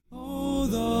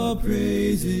All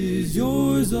praise is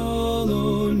yours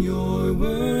alone. You're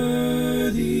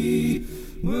worthy,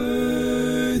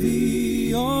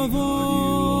 worthy of all.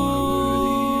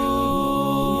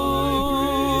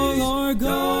 Our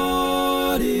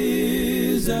God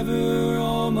is ever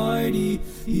almighty.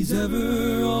 He's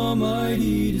ever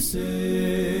almighty to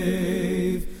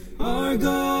save. Our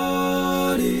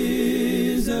God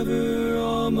is ever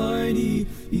almighty.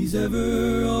 He's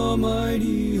ever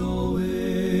almighty always.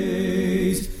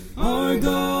 Our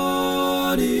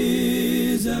God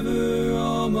is ever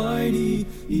almighty.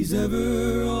 He's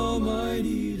ever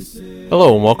almighty to save.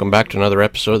 Hello and welcome back to another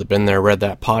episode of the Been There, Read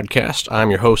That podcast. I'm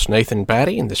your host, Nathan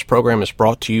Batty, and this program is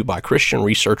brought to you by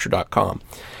ChristianResearcher.com.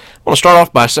 I want to start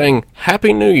off by saying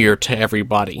Happy New Year to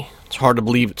everybody. It's hard to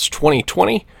believe it's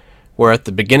 2020. We're at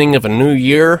the beginning of a new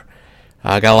year.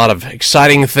 I got a lot of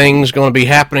exciting things going to be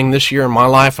happening this year in my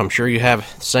life. I'm sure you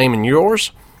have the same in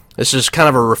yours. This is kind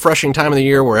of a refreshing time of the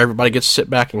year where everybody gets to sit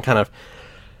back and kind of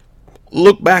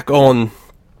look back on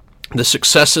the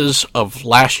successes of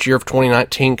last year of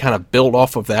 2019, kind of build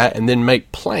off of that, and then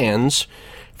make plans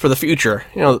for the future.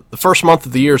 You know, the first month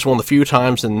of the year is one of the few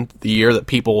times in the year that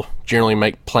people generally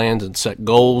make plans and set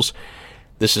goals.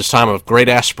 This is time of great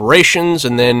aspirations,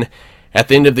 and then at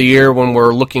the end of the year when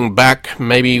we're looking back,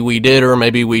 maybe we did or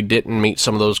maybe we didn't meet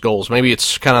some of those goals. Maybe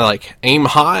it's kind of like aim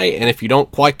high, and if you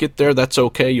don't quite get there, that's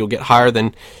okay. You'll get higher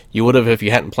than you would have if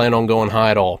you hadn't planned on going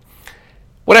high at all.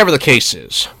 Whatever the case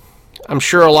is, I'm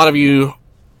sure a lot of you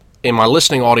in my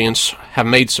listening audience have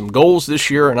made some goals this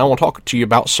year, and I want to talk to you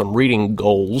about some reading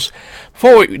goals.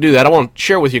 Before we do that, I want to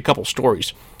share with you a couple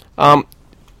stories.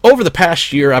 Over the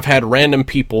past year, I've had random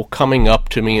people coming up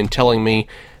to me and telling me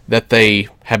that they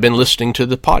have been listening to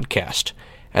the podcast,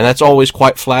 and that's always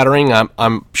quite flattering.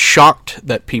 I'm shocked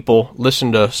that people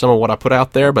listen to some of what I put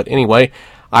out there, but anyway,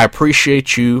 I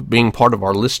appreciate you being part of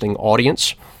our listening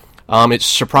audience. It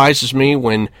surprises me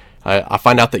when I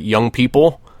find out that young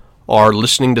people are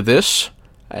listening to this,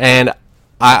 and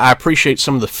I appreciate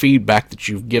some of the feedback that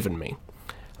you've given me.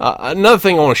 Another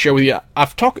thing I want to share with you,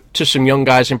 I've talked to some young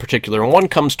guys in particular, and one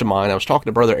comes to mind. I was talking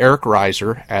to Brother Eric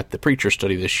Reiser at the Preacher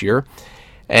Study this year,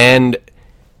 and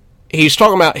he's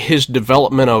talking about his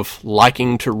development of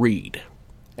liking to read.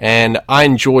 And I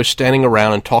enjoy standing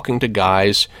around and talking to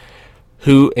guys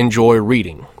who enjoy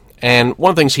reading. And one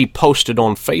of the things he posted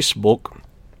on Facebook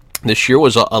this year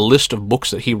was a list of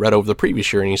books that he read over the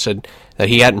previous year, and he said that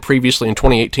he hadn't previously in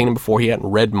 2018 and before he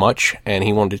hadn't read much, and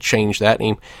he wanted to change that.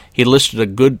 And he listed a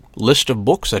good list of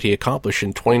books that he accomplished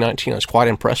in 2019. I was quite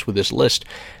impressed with this list.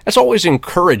 That's always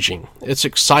encouraging. It's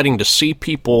exciting to see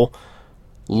people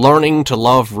learning to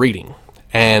love reading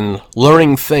and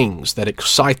learning things that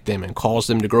excite them and cause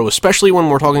them to grow, especially when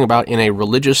we're talking about in a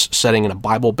religious setting, in a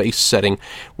Bible-based setting,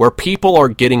 where people are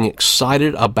getting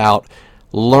excited about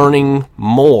learning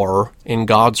more in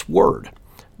God's Word.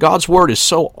 God's Word is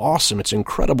so awesome. It's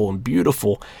incredible and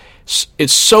beautiful.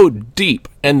 It's so deep,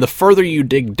 and the further you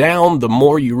dig down, the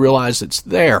more you realize it's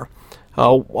there.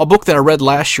 A book that I read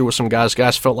last year with some guys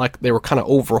felt like they were kind of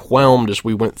overwhelmed as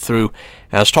we went through.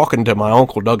 And I was talking to my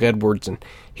uncle, Doug Edwards, and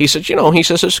he said,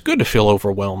 it's good to feel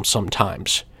overwhelmed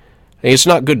sometimes. It's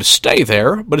not good to stay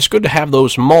there, but it's good to have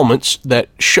those moments that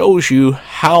shows you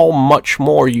how much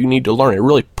more you need to learn. It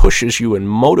really pushes you and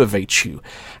motivates you.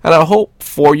 And I hope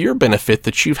for your benefit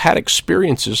that you've had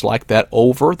experiences like that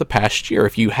over the past year.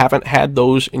 If you haven't had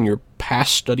those in your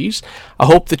past studies, I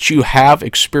hope that you have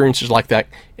experiences like that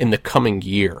in the coming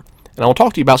year. And I'll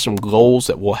talk to you about some goals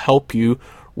that will help you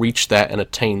reach that and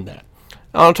attain that.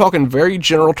 Now, I'm talking very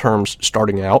general terms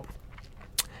starting out,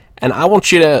 and I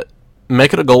want you to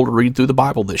make it a goal to read through the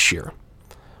Bible this year.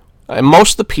 And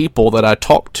most of the people that I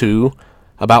talk to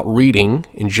about reading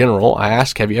in general, I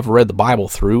ask, have you ever read the Bible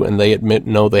through? And they admit,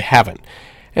 no, they haven't.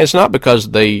 And it's not because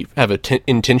they have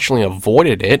intentionally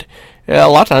avoided it. A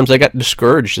lot of times they got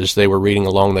discouraged as they were reading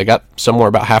along. They got somewhere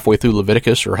about halfway through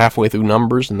Leviticus or halfway through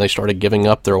Numbers, and they started giving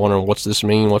up. They're wondering, what's this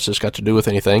mean? What's this got to do with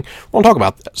anything? We'll talk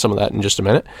about some of that in just a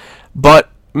minute.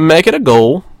 But make it a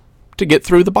goal to get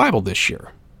through the Bible this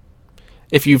year.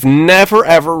 If you've never,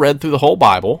 ever read through the whole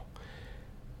Bible,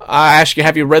 I ask you,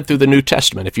 have you read through the New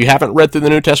Testament? If you haven't read through the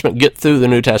New Testament, get through the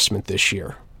New Testament this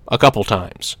year a couple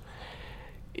times.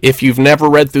 If you've never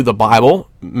read through the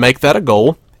Bible, make that a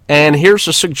goal. And here's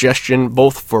a suggestion,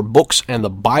 both for books and the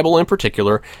Bible in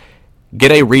particular.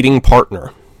 Get a reading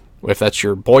partner. If that's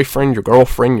your boyfriend, your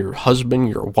girlfriend, your husband,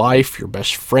 your wife, your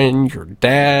best friend, your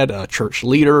dad, a church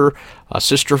leader, a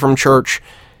sister from church.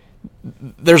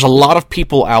 There's a lot of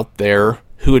people out there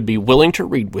who would be willing to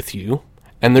read with you,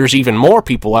 and there's even more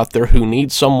people out there who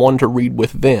need someone to read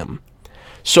with them.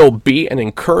 So be an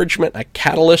encouragement, a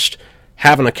catalyst, to reading. And I want to talk to you about some goals that will help you reach that and attain that. Now,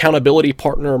 have an accountability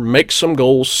partner, make some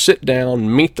goals, sit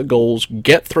down, meet the goals,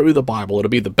 get through the Bible. It'll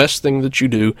be the best thing that you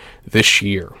do this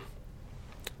year.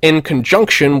 In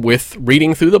conjunction with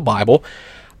reading through the Bible,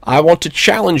 I want to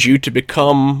challenge you to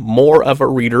become more of a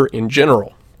reader in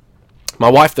general. My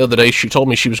wife the other day, she told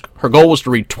me her goal was to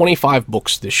read 25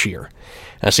 books this year.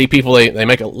 And I see people, they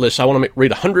make a list, I want to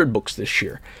read 100 books this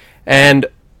year. And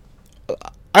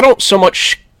I don't so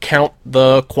much count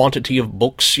the quantity of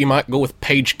books. You might go with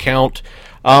page count.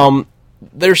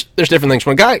 There's different things.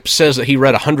 When a guy says that he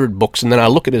read 100 books, and then I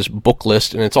look at his book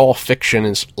list, and it's all fiction,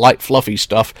 and it's light, fluffy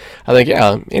stuff, I think,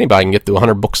 yeah, anybody can get through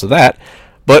 100 books of that.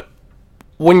 But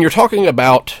when you're talking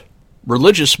about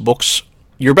religious books,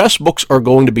 your best books are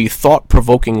going to be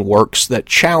thought-provoking works that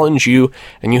challenge you,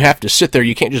 and you have to sit there.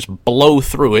 You can't just blow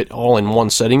through it all in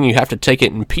one setting. You have to take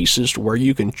it in pieces to where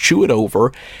you can chew it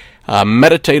over,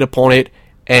 meditate upon it,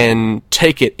 and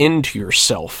take it into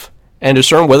yourself, and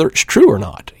discern whether it's true or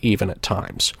not, even at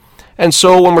times. And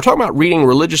so when we're talking about reading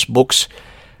religious books,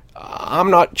 I'm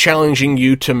not challenging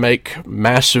you to make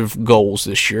massive goals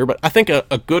this year, but I think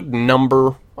a good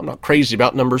number, I'm not crazy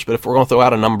about numbers, but if we're going to throw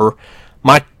out a number,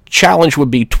 my challenge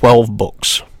would be 12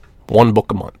 books, one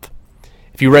book a month.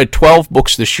 If you read 12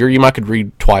 books this year, you might could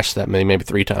read twice that many, maybe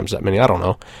 3 times that many, I don't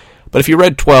know. But if you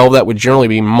read 12, that would generally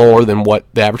be more than what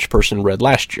the average person read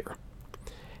last year.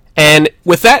 And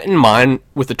with that in mind,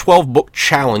 with the 12-book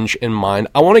challenge in mind,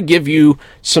 I want to give you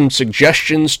some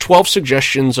suggestions, 12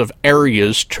 suggestions of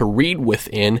areas to read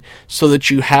within so that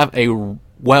you have a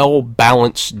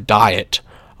well-balanced diet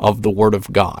of the Word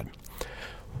of God.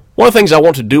 One of the things I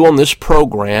want to do on this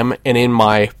program and in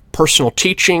my personal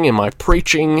teaching, in my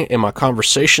preaching, in my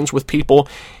conversations with people,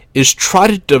 is try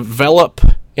to develop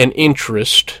an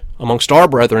interest amongst our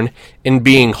brethren in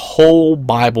being whole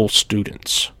Bible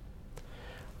students.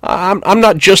 I'm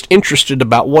not just interested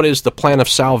about what is the plan of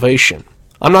salvation.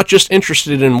 I'm not just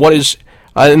interested in what is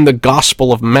in the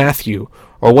Gospel of Matthew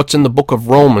or what's in the book of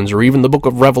Romans or even the book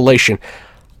of Revelation.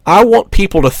 I want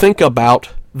people to think about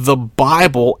the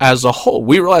Bible as a whole.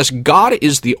 We realize God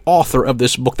is the author of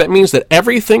this book. That means that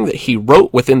everything that He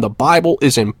wrote within the Bible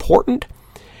is important.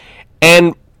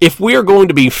 And if we are going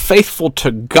to be faithful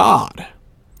to God,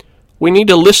 we need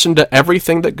to listen to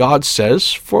everything that God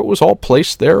says, for it was all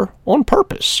placed there on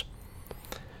purpose.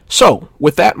 So,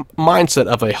 with that mindset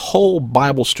of a whole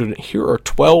Bible student, here are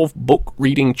 12 book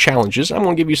reading challenges. I'm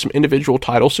going to give you some individual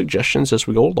title suggestions as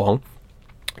we go along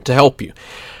to help you.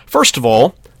 First of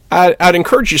all, I'd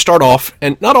encourage you to start off,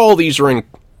 and not all these are in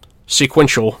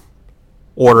sequential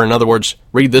order. In other words,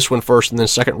 read this one first, and then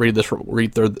second read this one,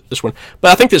 read third this one.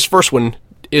 But I think this first one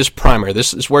is primary.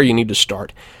 This is where you need to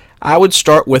start. I would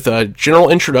start with a general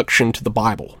introduction to the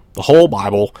Bible, the whole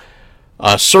Bible,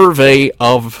 a survey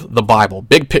of the Bible,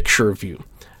 big picture view.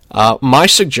 My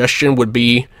suggestion would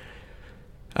be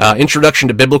Introduction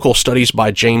to Biblical Studies by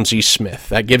James E. Smith.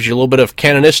 That gives you a little bit of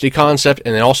canonicity concept,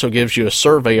 and it also gives you a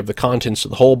survey of the contents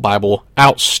of the whole Bible.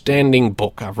 Outstanding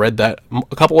book. I've read that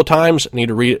a couple of times. I need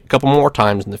to read it a couple more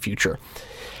times in the future.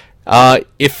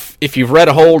 If you've read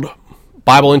a whole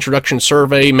Bible introduction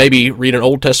survey, maybe read an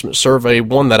Old Testament survey.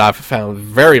 One that I've found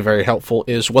very, very helpful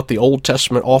is What the Old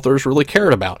Testament Authors Really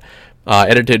Cared About,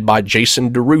 edited by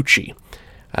Jason DeRucci.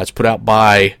 It's put out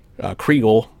by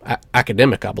Kriegel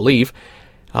Academic, I believe.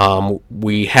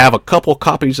 We have a couple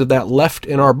copies of that left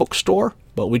in our bookstore,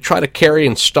 but we try to carry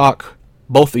in stock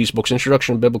both these books,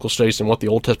 Introduction to Biblical Studies and What the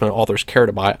Old Testament Authors Cared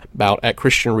About at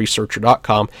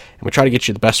ChristianResearcher.com, and we try to get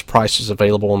you the best prices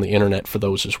available on the internet for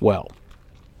those as well.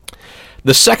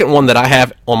 The second one that I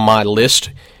have on my list,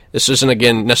 this isn't,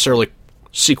 again, necessarily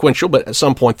sequential, but at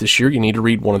some point this year you need to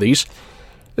read one of these.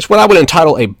 It's what I would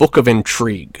entitle a book of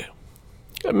intrigue.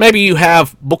 Maybe you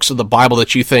have books of the Bible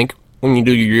that you think, when you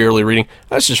do your yearly reading,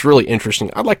 that's just really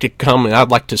interesting. I'd like to come and I'd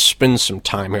like to spend some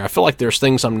time here. I feel like there's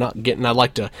things I'm not getting. I'd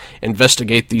like to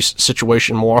investigate these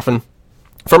situations more often.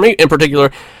 For me, in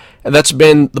particular, that's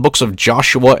been the books of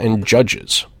Joshua and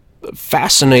Judges.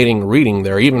 Fascinating reading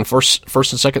there, even first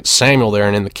and second Samuel there,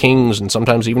 and in the Kings, and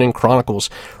sometimes even in Chronicles.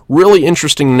 Really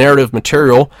interesting narrative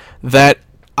material that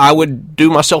I would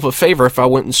do myself a favor if I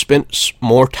went and spent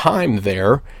more time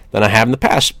there than I have in the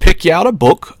past. Pick you out a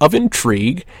book of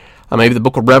intrigue, maybe the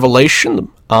book of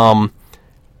Revelation,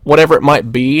 whatever it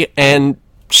might be, and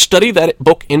study that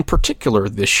book in particular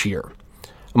this year.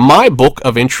 My book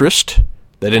of interest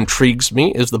that intrigues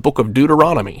me is the book of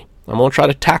Deuteronomy. I'm going to try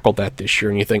to tackle that this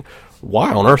year, and you think,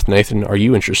 why on earth, Nathan, are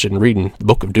you interested in reading the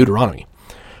book of Deuteronomy?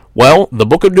 Well, the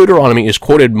book of Deuteronomy is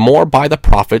quoted more by the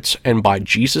prophets and by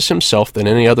Jesus himself than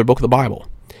any other book of the Bible.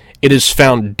 It is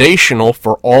foundational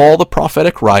for all the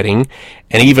prophetic writing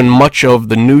and even much of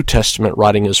the New Testament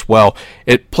writing as well.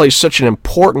 It plays such an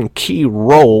important key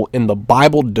role in the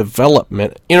Bible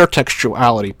development,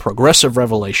 intertextuality, progressive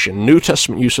revelation, New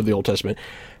Testament use of the Old Testament,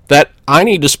 that I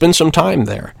need to spend some time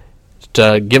there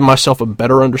to give myself a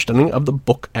better understanding of the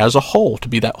book as a whole, to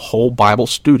be that whole Bible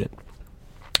student.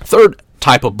 Third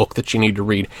type of book that you need to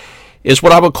read is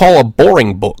what I would call a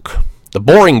boring book. The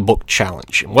boring book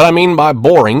challenge. And what I mean by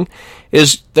boring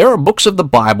is there are books of the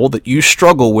Bible that you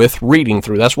struggle with reading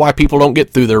through. That's why people don't get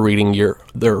through their read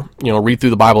through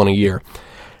the Bible in a year.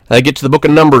 They get to the book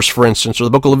of Numbers, for instance, or the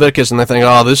book of Leviticus, and they think,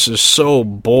 oh, this is so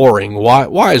boring.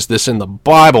 Why is this in the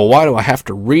Bible? Why do I have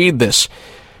to read this?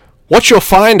 What you'll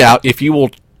find out if you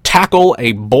will tackle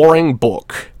a boring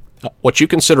book, what you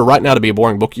consider right now to be a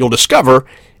boring book, you'll discover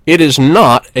it is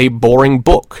not a boring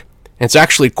book. It's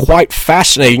actually quite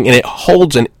fascinating, and it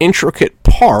holds an intricate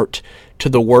part to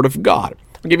the Word of God.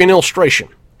 I'll give you an illustration.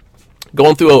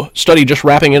 Going through a study, just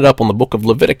wrapping it up on the book of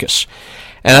Leviticus.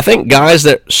 And I think guys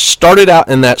that started out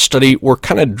in that study were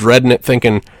kind of dreading it,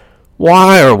 thinking,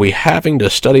 why are we having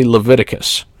to study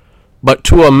Leviticus? But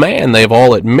to a man, they've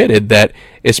all admitted that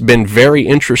it's been very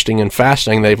interesting and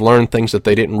fascinating. They've learned things that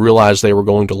they didn't realize they were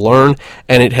going to learn,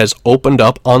 and it has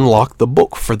unlocked the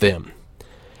book for them.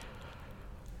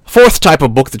 Fourth type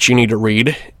of book that you need to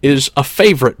read is a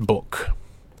favorite book.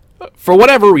 For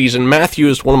whatever reason, Matthew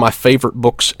is one of my favorite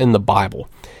books in the Bible.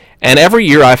 And every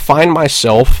year I find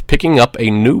myself picking up a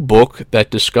new book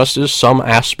that discusses some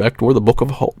aspect or the book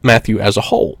of Matthew as a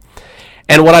whole.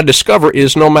 And what I discover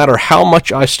is no matter how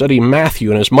much I study Matthew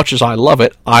and as much as I love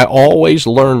it, I always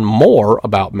learn more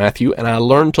about Matthew and I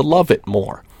learn to love it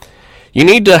more. You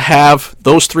need to have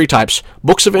those three types: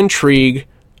 books of intrigue,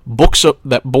 books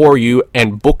that bore you,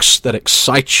 and books that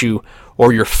excite you,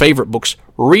 or your favorite books.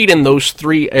 Read in those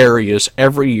three areas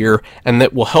every year, and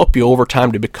that will help you over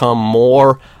time to become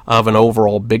more of an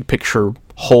overall big picture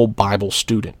whole Bible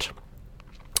student.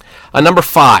 Number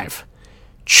 5,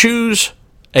 choose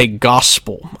a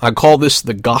gospel. I call this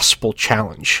the Gospel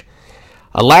Challenge.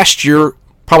 Last year,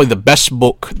 probably the best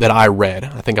book that I read,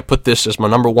 I think I put this as my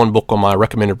number 1 book on my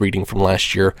recommended reading from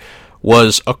last year,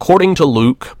 was According to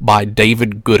Luke by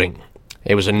David Gooding.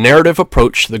 It was a narrative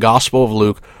approach to the Gospel of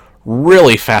Luke,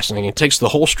 really fascinating. It takes the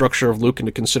whole structure of Luke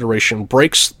into consideration,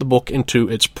 breaks the book into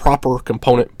its proper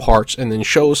component parts, and then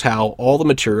shows how all the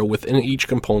material within each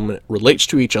component relates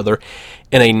to each other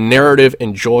in a narrative,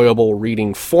 enjoyable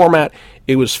reading format.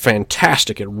 It was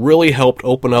fantastic. It really helped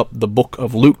open up the book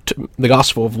of Luke, the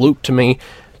Gospel of Luke, to me.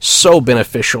 So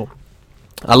beneficial.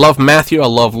 I love Matthew. I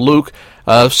love Luke.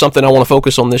 Something I want to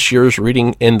focus on this year is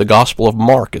reading in the Gospel of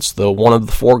Mark. It's one of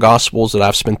the 4 Gospels that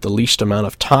I've spent the least amount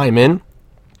of time in.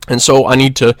 And so I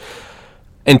need to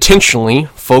intentionally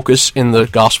focus in the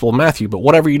Gospel of Matthew. But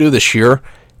whatever you do this year,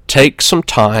 take some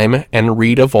time and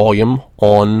read a volume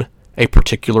on a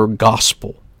particular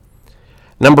gospel.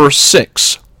 Number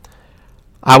 6,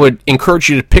 I would encourage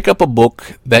you to pick up a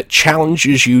book that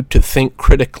challenges you to think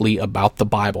critically about the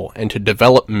Bible and to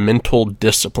develop mental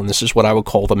discipline. This is what I would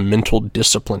call the mental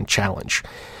discipline challenge.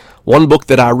 One book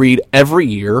that I read every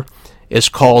year is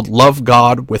called Love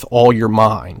God with All Your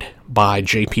Mind by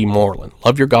J.P. Moreland.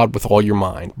 Love Your God with All Your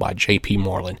Mind by J.P.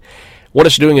 Moreland. What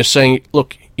it's doing is saying,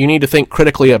 look, you need to think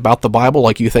critically about the Bible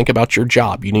like you think about your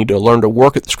job. You need to learn to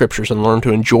work at the Scriptures and learn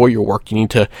to enjoy your work. You need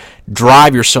to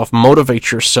drive yourself,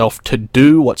 motivate yourself to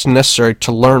do what's necessary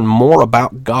to learn more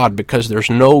about God, because there's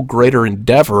no greater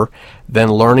endeavor than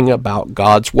learning about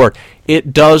God's Word.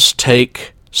 It does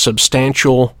take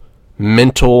substantial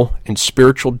mental and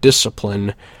spiritual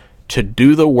discipline to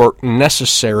do the work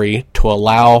necessary to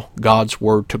allow God's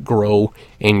Word to grow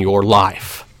in your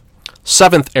life.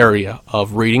 7th area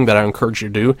of reading that I encourage you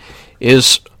to do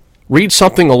is read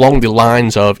something along the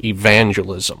lines of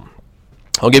evangelism.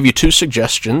 I'll give you 2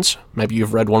 suggestions. Maybe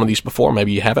you've read one of these before,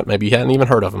 maybe you haven't, maybe you hadn't even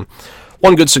heard of them.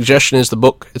 One good suggestion is the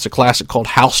book, it's a classic called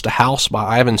House to House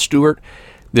by Ivan Stewart.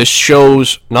 This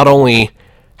shows not only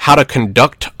how to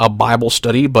conduct a Bible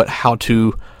study, but how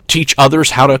to teach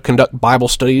others how to conduct Bible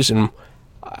studies and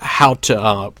how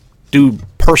to do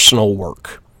personal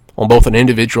work on both an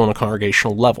individual and a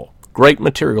congregational level. Great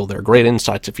material there, great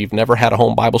insights. If you've never had a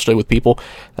home Bible study with people,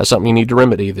 that's something you need to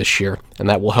remedy this year, and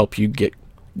that will help you get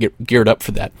geared up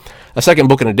for that. A second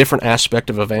book in a different aspect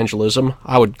of evangelism,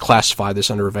 I would classify this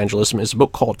under evangelism, is a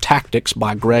book called Tactics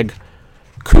by Greg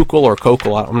Koukl or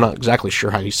Kokel. I'm not exactly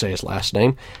sure how you say his last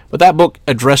name, but that book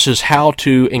addresses how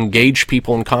to engage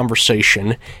people in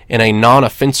conversation in a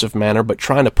non-offensive manner, but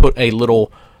trying to put a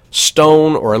little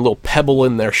stone or a little pebble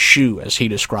in their shoe, as he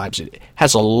describes it. It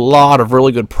has a lot of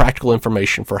really good practical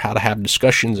information for how to have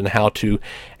discussions and how to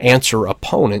answer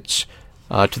opponents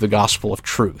to the gospel of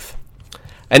truth.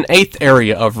 An eighth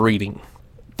area of reading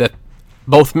that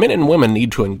both men and women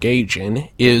need to engage in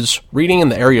is reading in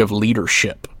the area of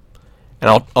leadership.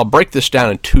 And I'll break this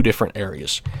down in two different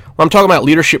areas. When I'm talking about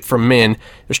leadership for men,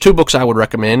 there's two books I would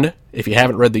recommend. If you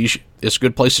haven't read these, it's a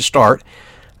good place to start.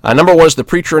 Number one is The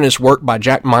Preacher and His Work by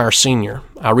Jack Meyer Sr.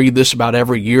 I read this about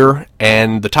every year,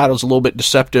 and the title's a little bit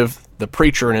deceptive, The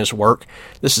Preacher and His Work.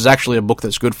 This is actually a book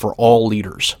that's good for all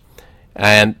leaders,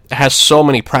 and it has so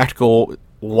many practical,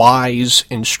 wise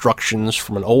instructions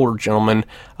from an older gentleman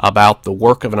about the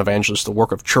work of an evangelist, the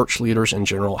work of church leaders in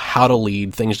general, how to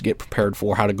lead, things to get prepared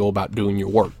for, how to go about doing your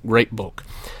work. Great book.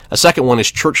 A second one is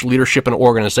Church Leadership and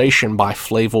Organization by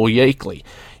Flavio Yakeley.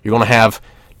 You're going to have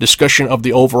discussion of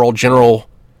the overall general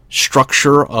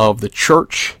structure of the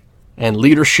church and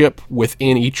leadership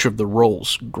within each of the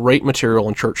roles. Great material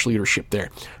in church leadership there.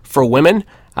 For women,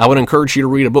 I would encourage you to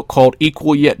read a book called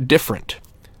Equal Yet Different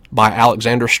by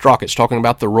Alexandra Strock. It's talking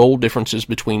about the role differences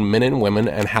between men and women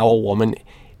and how a woman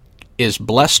is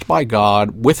blessed by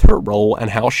God with her role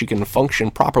and how she can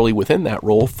function properly within that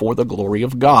role for the glory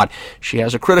of God. She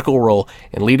has a critical role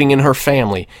in leading in her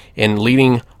family, in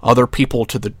leading other people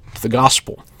to the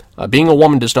gospel. Being a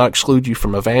woman does not exclude you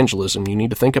from evangelism. You need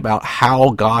to think about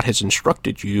how God has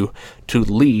instructed you to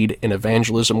lead in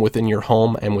evangelism within your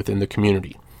home and within the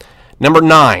community.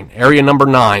 Area number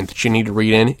 9 that you need to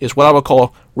read in is what I would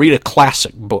call read a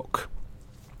classic book.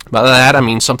 By that I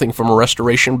mean something from a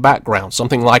restoration background,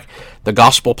 something like The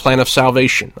Gospel Plan of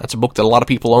Salvation. That's a book that a lot of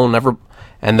people own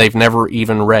and they've never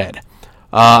even read.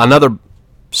 Another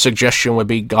suggestion would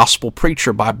be Gospel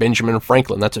Preacher by Benjamin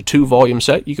Franklin. That's a 2-volume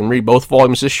set. You can read both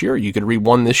volumes this year. You could read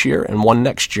one this year and one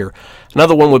next year.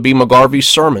 Another one would be McGarvey's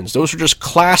Sermons. Those are just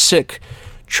classic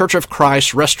Church of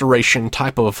Christ restoration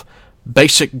type of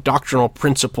basic doctrinal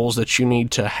principles that you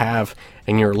need to have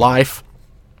in your life.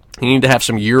 You need to have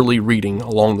some yearly reading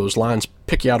along those lines.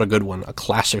 Pick out a good one, a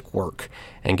classic work,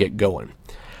 and get going.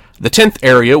 The 10th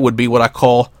area would be what I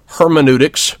call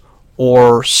hermeneutics,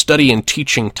 or study and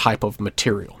teaching type of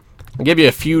material. I'll give you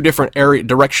a few different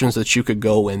directions that you could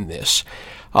go in this.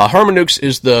 Hermeneutics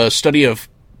is the study of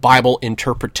Bible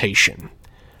interpretation.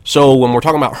 So when we're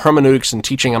talking about hermeneutics and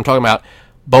teaching, I'm talking about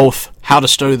both how to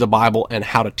study the Bible and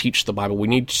how to teach the Bible. We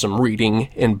need some reading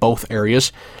in both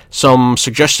areas. Some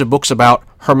suggested books about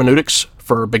hermeneutics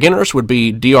for beginners would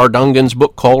be D.R. Dungan's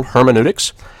book called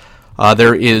Hermeneutics.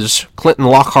 There is Clinton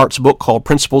Lockhart's book called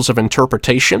Principles of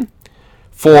Interpretation.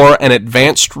 For an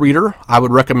advanced reader, I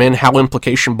would recommend How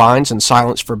Implication Binds and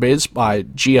Silence Forbids by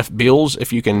G.F. Beals,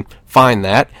 if you can find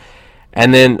that.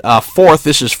 And then fourth,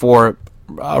 this is for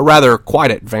a rather quite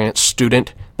advanced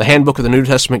student, The Handbook of the New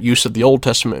Testament Use of the Old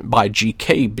Testament by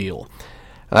G.K. Beale.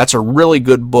 That's a really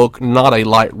good book, not a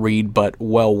light read, but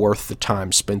well worth the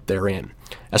time spent therein.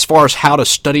 As far as how to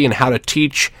study and how to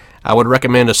teach, I would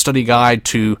recommend a study guide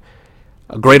to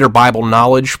A Greater Bible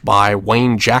Knowledge by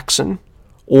Wayne Jackson,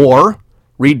 or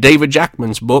read David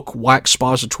Jackman's book, Why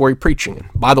Expository Preaching.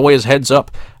 By the way, as heads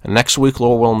up, next week,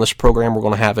 Lord will, in this program, we're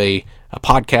going to have a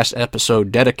podcast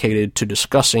episode dedicated to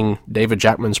discussing David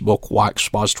Jackman's book, Why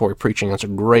Expository Preaching. That's a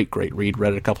great, great read.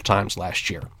 Read it a couple times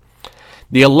last year.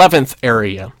 The 11th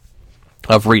area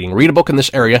of reading. Read a book in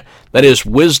this area that is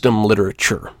wisdom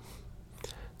literature.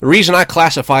 The reason I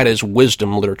classify it as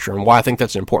wisdom literature and why I think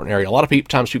that's an important area, a lot of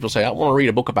times people say, I want to read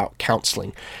a book about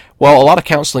counseling. Well, a lot of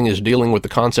counseling is dealing with the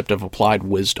concept of applied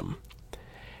wisdom.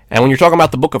 And when you're talking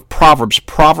about the book of Proverbs,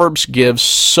 Proverbs gives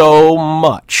so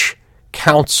much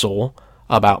counsel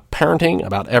about parenting,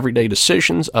 about everyday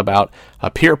decisions, about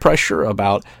peer pressure,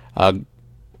 about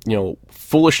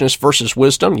foolishness versus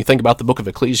wisdom. You think about the book of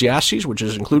Ecclesiastes, which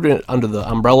is included under the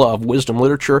umbrella of wisdom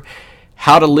literature.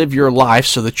 How to live your life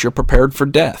so that you're prepared for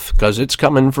death, because it's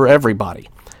coming for everybody.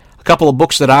 A couple of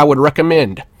books that I would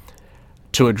recommend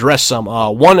to address some.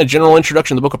 One, a general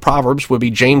introduction to the book of Proverbs would be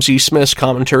James E. Smith's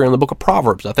commentary on the book of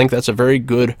Proverbs. I think that's a very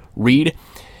good read.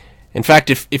 In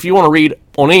fact, if you want to read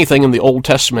on anything in the Old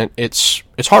Testament, it's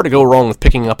hard to go wrong with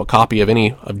picking up a copy of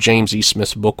any of James E.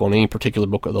 Smith's book on any particular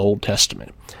book of the Old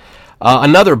Testament.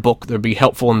 Another book that would be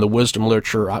helpful in the wisdom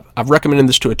literature, I've recommended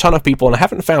this to a ton of people, and I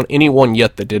haven't found anyone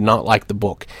yet that did not like the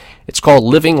book. It's called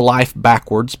Living Life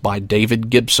Backwards by David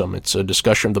Gibson. It's a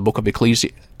discussion of the book of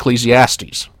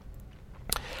Ecclesiastes.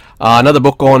 Another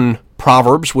book on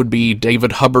Proverbs would be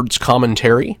David Hubbard's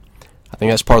commentary. I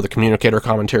think that's part of the Communicator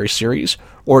Commentary series.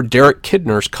 Or Derek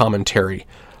Kidner's commentary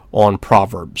on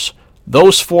Proverbs.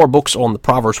 Those 4 books on the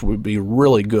Proverbs would be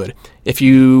really good. If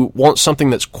you want something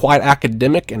that's quite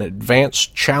academic and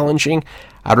advanced, challenging,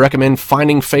 I'd recommend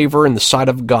Finding Favor in the Sight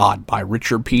of God by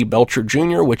Richard P. Belcher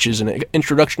Jr., which is an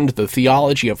introduction to the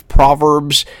theology of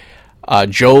Proverbs,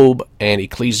 Job, and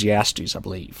Ecclesiastes, I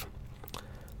believe.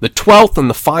 The 12th and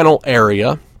the final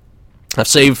area, I've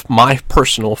saved my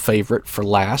personal favorite for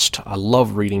last. I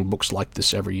love reading books like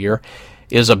this every year,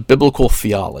 is a biblical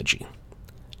theology.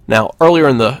 Now, earlier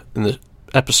in the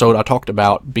episode, I talked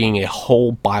about being a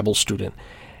whole Bible student.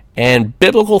 And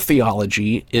biblical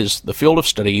theology is the field of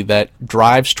study that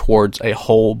drives towards a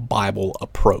whole Bible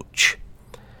approach.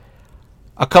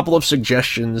 A couple of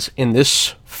suggestions in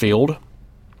this field.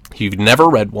 If you've never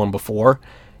read one before,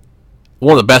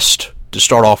 one of the best to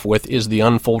start off with is The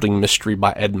Unfolding Mystery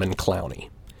by Edmund Clowney.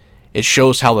 It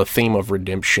shows how the theme of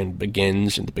redemption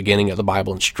begins in the beginning of the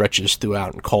Bible and stretches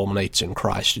throughout and culminates in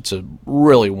Christ. It's a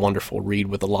really wonderful read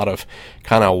with a lot of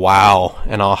kind of wow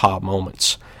and aha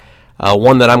moments.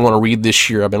 One that I'm going to read this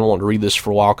year, I've been wanting to read this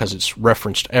for a while because it's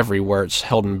referenced everywhere, it's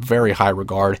held in very high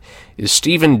regard, is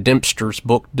Stephen Dempster's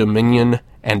book Dominion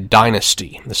and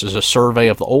Dynasty. This is a survey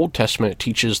of the Old Testament. It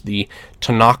teaches the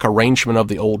Tanakh arrangement of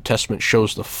the Old Testament,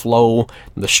 shows the flow,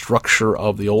 the structure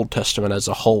of the Old Testament as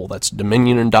a whole. That's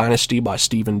Dominion and Dynasty by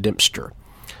Stephen Dempster.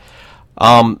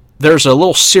 There's a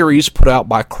little series put out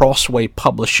by Crossway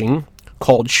Publishing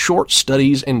called Short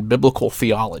Studies in Biblical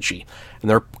Theology. And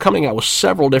they're coming out with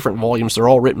several different volumes. They're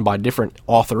all written by different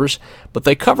authors, but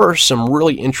they cover some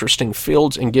really interesting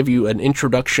fields and give you an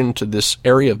introduction to this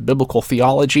area of biblical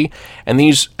theology. And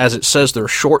these, as it says, they're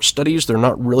short studies. They're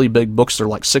not really big books. They're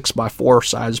like 6x4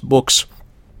 size books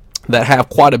that have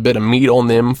quite a bit of meat on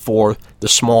them for the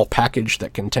small package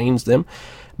that contains them.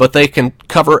 But they can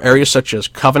cover areas such as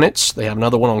covenants. They have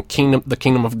another one on the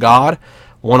kingdom of God,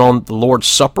 one on the Lord's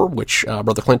Supper, which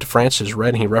Brother Clint DeFrance has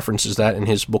read, and he references that in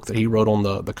his book that he wrote on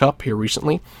the cup here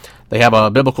recently. They have a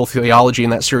biblical theology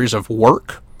in that series of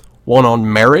work, one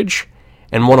on marriage,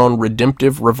 and one on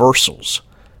redemptive reversals.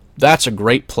 That's a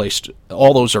great place.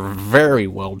 All those are very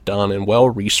well done and well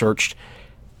researched,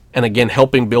 and again,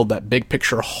 helping build that big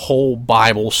picture, whole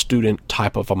Bible student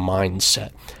type of a mindset.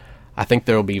 I think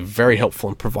they will be very helpful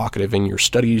and provocative in your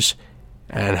studies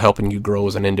and helping you grow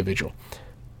as an individual.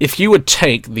 If you would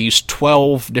take these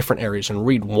 12 different areas and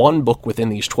read one book within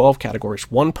these 12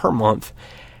 categories, one per month,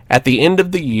 at the end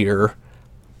of the year,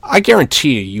 I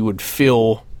guarantee you would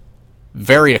feel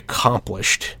very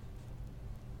accomplished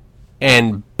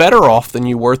and better off than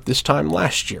you were at this time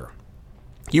last year.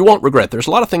 You won't regret. There's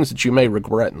a lot of things that you may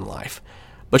regret in life,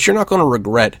 but you're not going to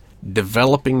regret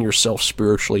developing yourself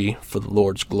spiritually for the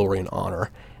Lord's glory and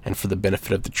honor and for the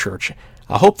benefit of the church.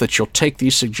 I hope that you'll take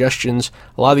these suggestions.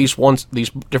 A lot of these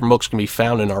different books can be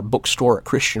found in our bookstore at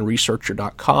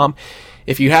ChristianResearcher.com.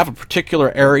 If you have a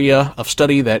particular area of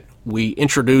study that we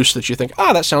introduce that you think,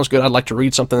 that sounds good, I'd like to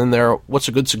read something in there, what's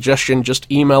a good suggestion?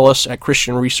 Just email us at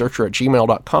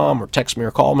ChristianResearcher@gmail.com or text me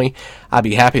or call me. I'd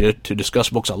be happy to discuss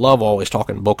books. I love always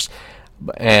talking books,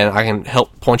 and I can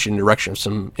help point you in the direction of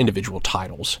some individual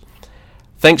titles.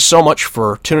 Thanks so much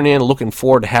for tuning in. Looking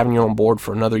forward to having you on board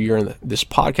for another year in this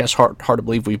podcast. Hard to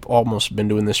believe we've almost been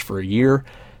doing this for a year.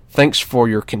 Thanks for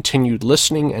your continued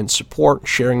listening and support,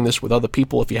 sharing this with other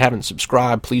people. If you haven't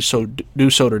subscribed, please do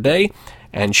so today,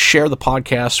 and share the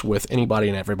podcast with anybody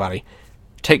and everybody.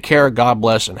 Take care, God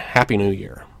bless, and Happy New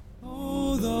Year.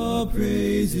 All the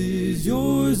praise is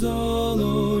yours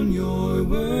alone. You're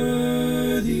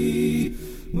worthy,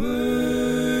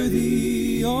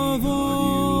 worthy of all.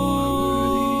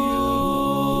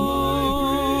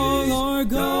 Our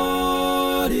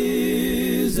God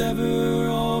is ever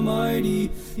almighty.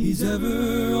 He's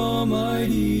ever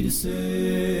almighty to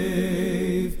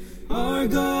save. Our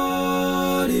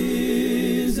God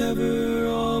is ever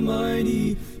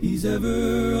almighty. He's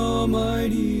ever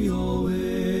almighty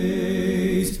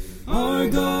always. Our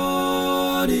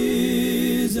God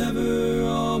is ever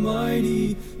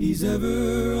almighty. He's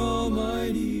ever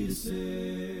almighty.